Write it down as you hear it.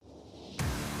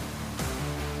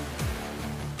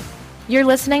You're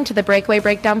listening to the Breakaway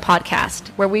Breakdown podcast,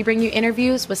 where we bring you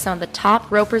interviews with some of the top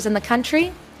ropers in the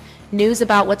country, news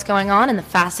about what's going on in the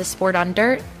fastest sport on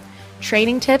dirt,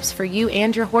 training tips for you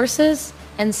and your horses,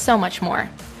 and so much more.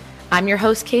 I'm your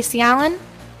host, Casey Allen.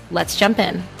 Let's jump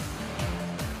in.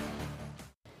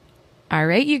 All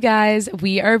right, you guys,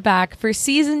 we are back for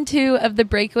season 2 of the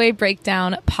Breakaway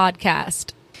Breakdown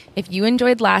podcast. If you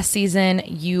enjoyed last season,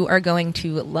 you are going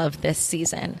to love this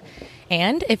season.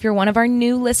 And if you're one of our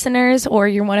new listeners or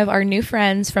you're one of our new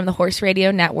friends from the Horse Radio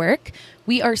Network,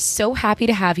 we are so happy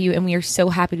to have you and we are so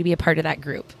happy to be a part of that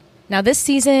group. Now this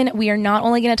season, we are not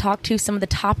only going to talk to some of the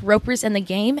top ropers in the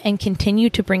game and continue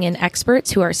to bring in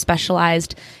experts who are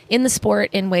specialized in the sport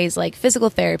in ways like physical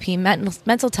therapy,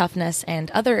 mental toughness,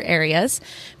 and other areas,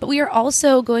 but we are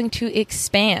also going to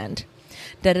expand.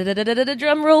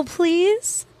 Drum roll,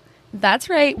 please. That's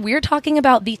right. We're talking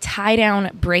about the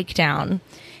tie-down breakdown.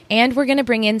 And we're going to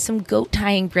bring in some goat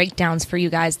tying breakdowns for you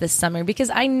guys this summer because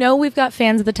I know we've got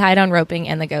fans of the tie-down roping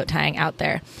and the goat tying out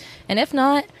there. And if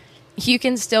not, you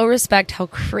can still respect how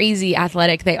crazy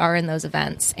athletic they are in those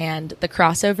events and the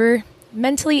crossover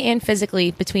mentally and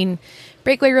physically between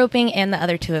breakaway roping and the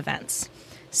other two events.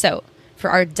 So for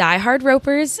our diehard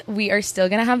ropers, we are still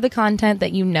going to have the content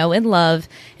that you know and love,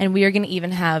 and we are going to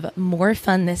even have more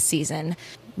fun this season.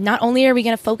 Not only are we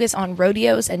going to focus on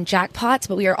rodeos and jackpots,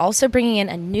 but we are also bringing in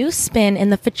a new spin in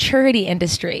the futurity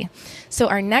industry. So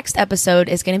our next episode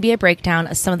is going to be a breakdown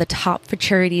of some of the top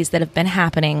futurities that have been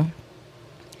happening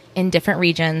in different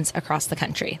regions across the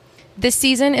country. This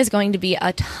season is going to be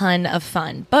a ton of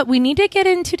fun, but we need to get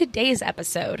into today's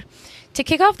episode. To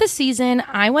kick off the season,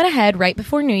 I went ahead right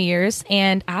before New Year's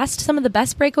and asked some of the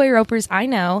best breakaway ropers I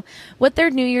know what their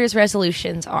New Year's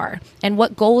resolutions are and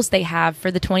what goals they have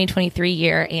for the 2023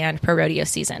 year and pro rodeo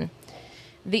season.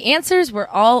 The answers were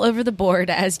all over the board,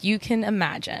 as you can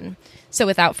imagine. So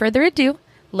without further ado,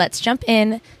 let's jump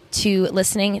in to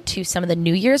listening to some of the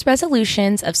New Year's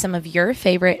resolutions of some of your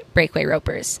favorite breakaway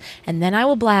ropers. And then I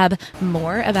will blab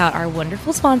more about our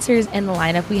wonderful sponsors and the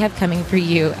lineup we have coming for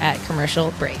you at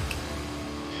Commercial Break.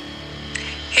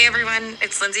 Hey everyone,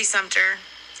 it's Lindsay Sumter.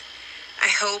 I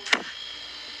hope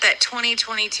that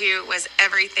 2022 was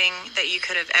everything that you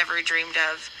could have ever dreamed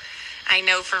of. I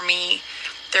know for me,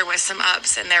 there was some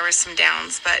ups and there was some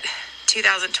downs, but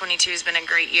 2022 has been a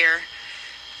great year.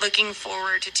 Looking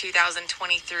forward to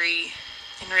 2023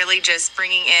 and really just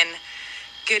bringing in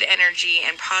good energy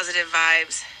and positive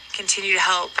vibes. Continue to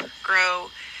help grow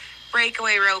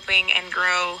breakaway roping and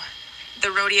grow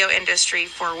the rodeo industry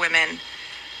for women.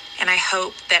 And I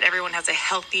hope that everyone has a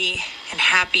healthy and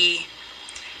happy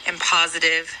and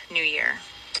positive new year.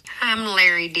 I'm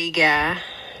Larry D. Guy,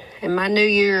 and my New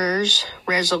Year's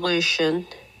resolution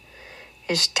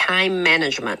is time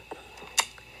management.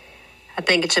 I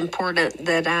think it's important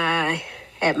that I,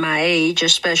 at my age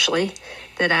especially,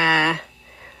 that I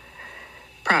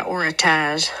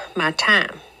prioritize my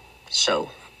time.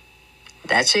 So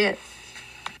that's it.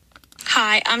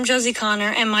 Hi, I'm Josie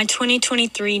Connor, and my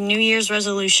 2023 New Year's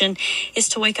resolution is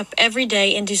to wake up every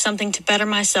day and do something to better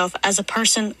myself as a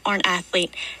person or an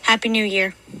athlete. Happy New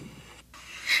Year.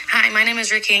 Hi, my name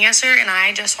is Ricky Angesser, and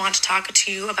I just want to talk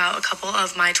to you about a couple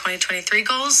of my 2023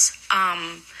 goals.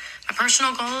 My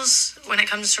personal goals when it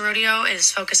comes to rodeo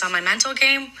is focus on my mental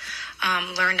game,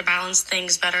 learn to balance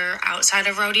things better outside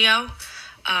of rodeo,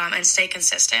 and stay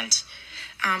consistent.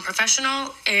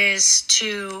 Professional is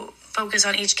to focus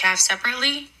on each calf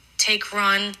separately, take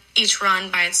each run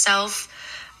by itself,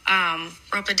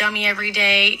 rope the dummy every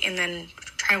day, and then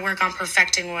try to work on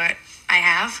perfecting what I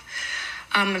have.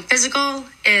 Physical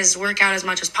is work out as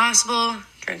much as possible,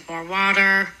 drink more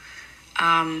water,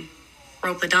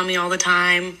 rope the dummy all the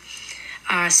time.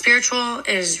 Spiritual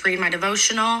is read my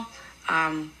devotional,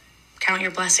 count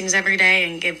your blessings every day,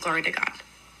 and give glory to God.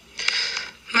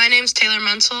 My name's Taylor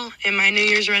Munsell, and my New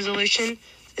Year's resolution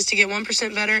is to get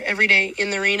 1% better every day in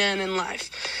the arena and in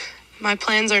life. My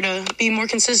plans are to be more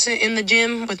consistent in the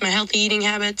gym with my healthy eating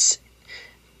habits,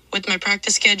 with my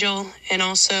practice schedule, and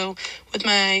also with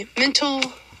my mental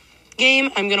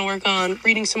game. I'm going to work on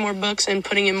reading some more books and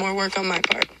putting in more work on my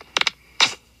part.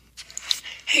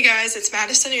 Hey guys, it's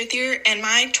Madison Uthier, and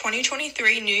my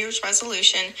 2023 New Year's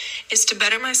resolution is to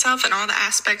better myself in all the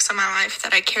aspects of my life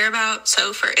that I care about.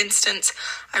 So, for instance,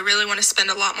 I really want to spend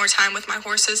a lot more time with my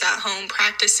horses at home,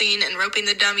 practicing and roping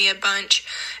the dummy a bunch,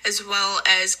 as well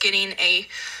as getting a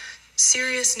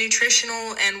serious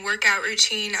nutritional and workout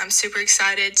routine. I'm super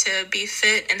excited to be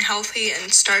fit and healthy and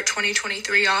start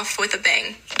 2023 off with a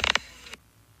bang.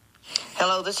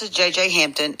 Hello, this is JJ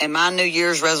Hampton, and my New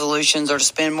Year's resolutions are to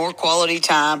spend more quality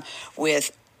time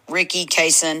with Ricky,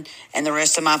 Kason, and the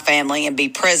rest of my family and be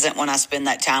present when I spend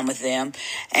that time with them.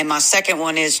 And my second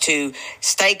one is to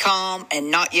stay calm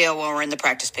and not yell while we're in the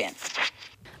practice pen.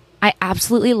 I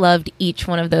absolutely loved each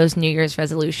one of those New Year's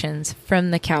resolutions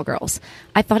from the Cowgirls.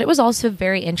 I thought it was also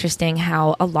very interesting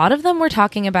how a lot of them were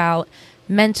talking about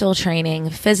mental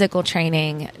training, physical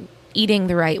training, eating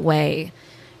the right way,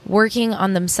 working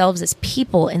on themselves as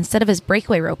people instead of as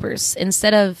breakaway ropers,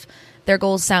 instead of their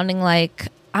goals sounding like,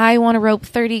 I want to rope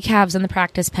 30 calves in the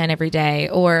practice pen every day,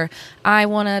 or I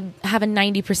want to have a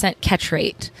 90% catch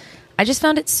rate. I just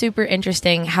found it super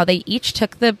interesting how they each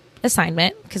took the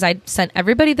assignment, because I sent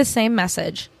everybody the same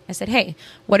message. I said, hey,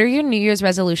 what are your New Year's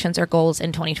resolutions or goals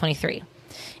in 2023?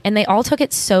 And they all took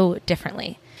it so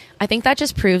differently. I think that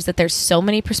just proves that there's so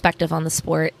many perspective on the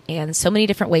sport and so many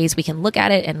different ways we can look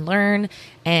at it and learn.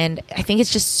 And I think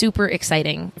it's just super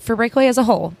exciting for Breakaway as a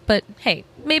whole. But hey,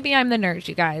 maybe I'm the nerd,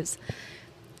 you guys.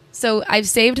 So I've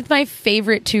saved my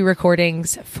favorite 2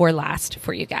 recordings for last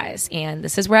for you guys. And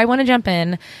this is where I want to jump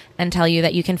in and tell you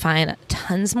that you can find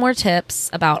tons more tips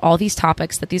about all these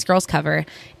topics that these girls cover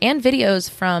and videos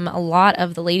from a lot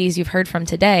of the ladies you've heard from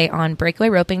today on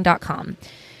breakawayroping.com.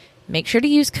 Make sure to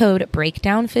use code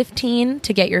BREAKDOWN15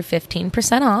 to get your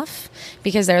 15% off,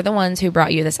 because they're the ones who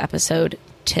brought you this episode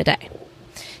today.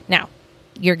 Now,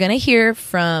 you're going to hear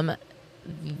from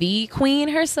the queen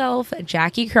herself,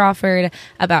 Jackie Crawford,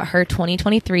 about her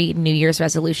 2023 New Year's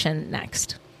resolution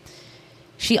next.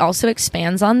 She also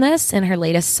expands on this in her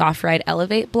latest Soft Ride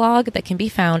Elevate blog that can be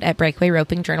found at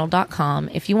breakawayropingjournal.com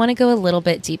if you want to go a little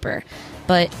bit deeper.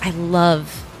 But I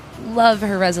love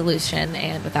her resolution,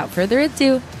 and without further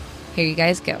ado, here you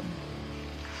guys go.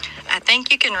 I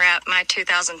think you can wrap my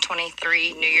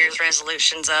 2023 New Year's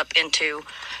resolutions up into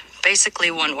basically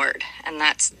one word, and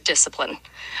that's discipline.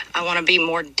 I want to be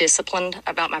more disciplined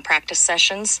about my practice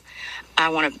sessions. I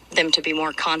want them to be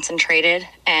more concentrated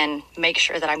and make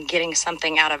sure that I'm getting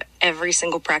something out of every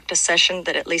single practice session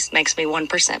that at least makes me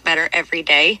 1% better every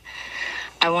day.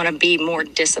 I want to be more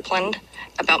disciplined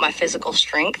about my physical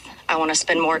strength. I want to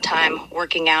spend more time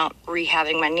working out,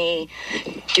 rehabbing my knee,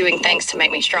 doing things to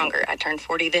make me stronger. I turned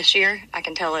 40 this year. I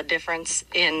can tell a difference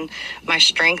in my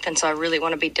strength, and so I really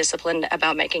want to be disciplined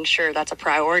about making sure that's a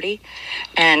priority.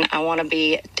 And I want to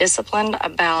be disciplined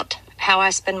about how I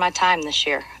spend my time this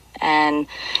year and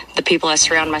the people I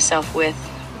surround myself with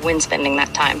when spending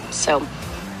that time. So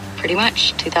pretty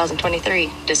much 2023,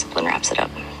 discipline wraps it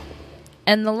up.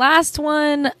 And the last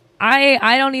one,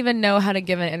 I don't even know how to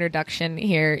give an introduction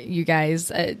here, you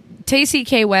guys. Tacey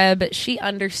K. Webb, she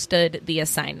understood the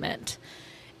assignment.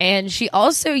 And she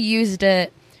also used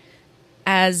it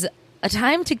as a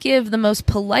time to give the most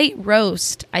polite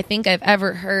roast I think I've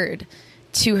ever heard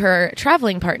to her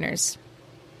traveling partners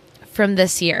from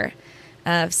this year,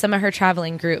 some of her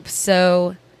traveling groups.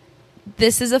 So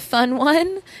this is a fun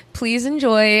one. Please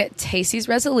enjoy Tacey's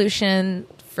resolution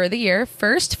for the year,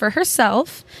 first for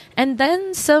herself, and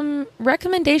then some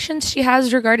recommendations she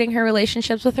has regarding her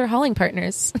relationships with her hauling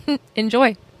partners.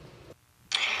 Enjoy.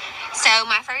 So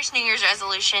my first New Year's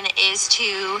resolution is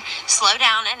to slow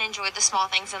down and enjoy the small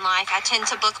things in life. I tend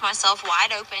to book myself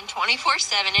wide open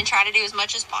 24/7 and try to do as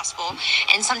much as possible,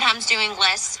 and sometimes doing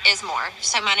less is more.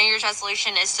 So my New Year's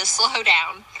resolution is to slow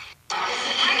down.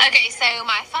 Okay, so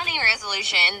my funny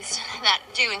resolutions that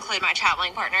do include my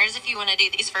traveling partners, if you want to do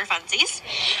these for funsies,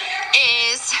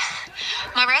 is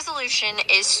my resolution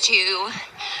is to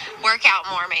work out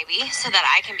more maybe so that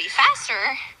I can be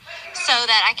faster, so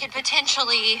that I could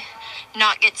potentially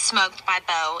not get smoked by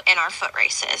Bo in our foot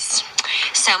races.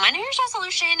 So my New Year's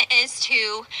resolution is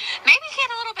to maybe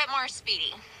get a little bit more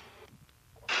speedy.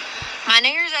 My New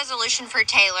Year's resolution for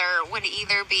Taylor would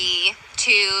either be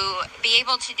to be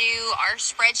able to do our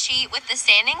spreadsheet with the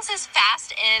standings as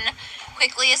fast and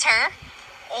quickly as her,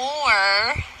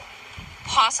 or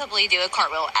possibly do a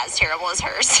cartwheel as terrible as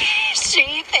hers.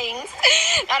 She thinks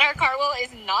that her cartwheel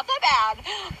is not that bad,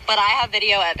 but I have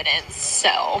video evidence,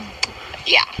 so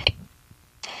yeah.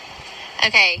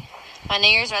 Okay, my New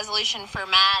Year's resolution for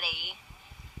Maddie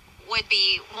would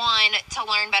be, one, to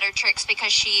learn better tricks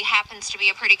because she happens to be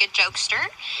a pretty good jokester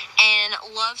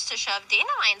and loves to shove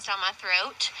dandelions down my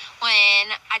throat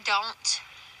when I don't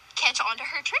catch on to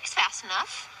her tricks fast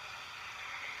enough.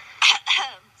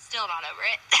 Still not over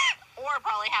it. Or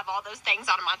probably have all those things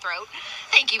out of my throat.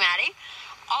 Thank you, Maddie.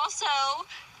 Also,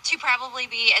 to probably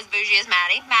be as bougie as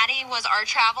Maddie. Maddie was our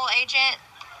travel agent,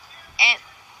 and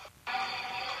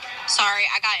sorry,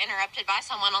 I got interrupted by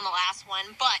someone on the last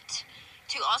one, but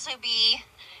to also be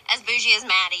as bougie as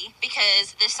Maddie,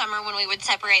 because this summer when we would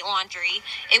separate laundry,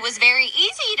 it was very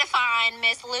easy to find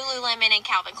Miss Lululemon and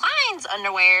Calvin Klein's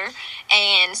underwear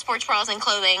and sports bras and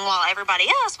clothing, while everybody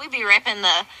else, we'd be repping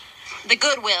the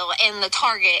Goodwill and the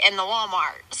Target and the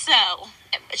Walmart. So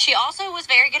she also was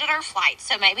very good at her flights,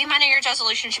 so maybe my New Year's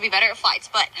resolution should be better at flights.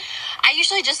 But I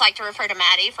usually just like to refer to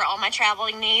Maddie for all my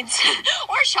traveling needs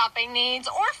or shopping needs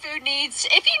or food needs.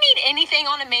 If you need anything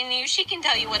on a menu, she can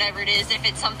tell you whatever it is if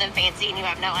it's something fancy and you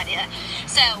have no idea.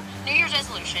 So New Year's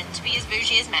resolution, to be as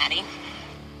bougie as Maddie.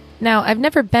 Now, I've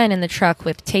never been in the truck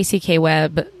with Tacey K.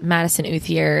 Webb, Madison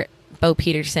Uthier, Bo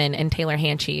Peterson, and Taylor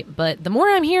Hanchey, but the more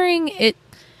I'm hearing,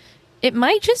 it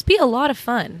might just be a lot of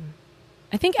fun.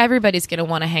 I think everybody's going to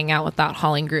want to hang out with that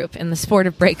hauling group in the sport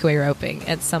of breakaway roping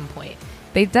at some point.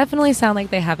 They definitely sound like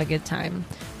they have a good time.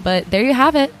 But there you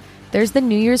have it. There's the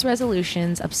New Year's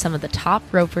resolutions of some of the top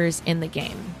ropers in the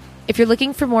game. If you're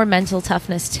looking for more mental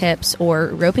toughness tips or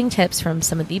roping tips from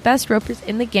some of the best ropers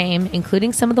in the game,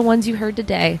 including some of the ones you heard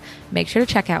today, make sure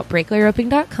to check out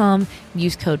breakawayroping.com and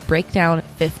use code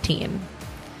BREAKDOWN15.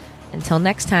 Until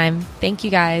next time, thank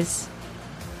you guys.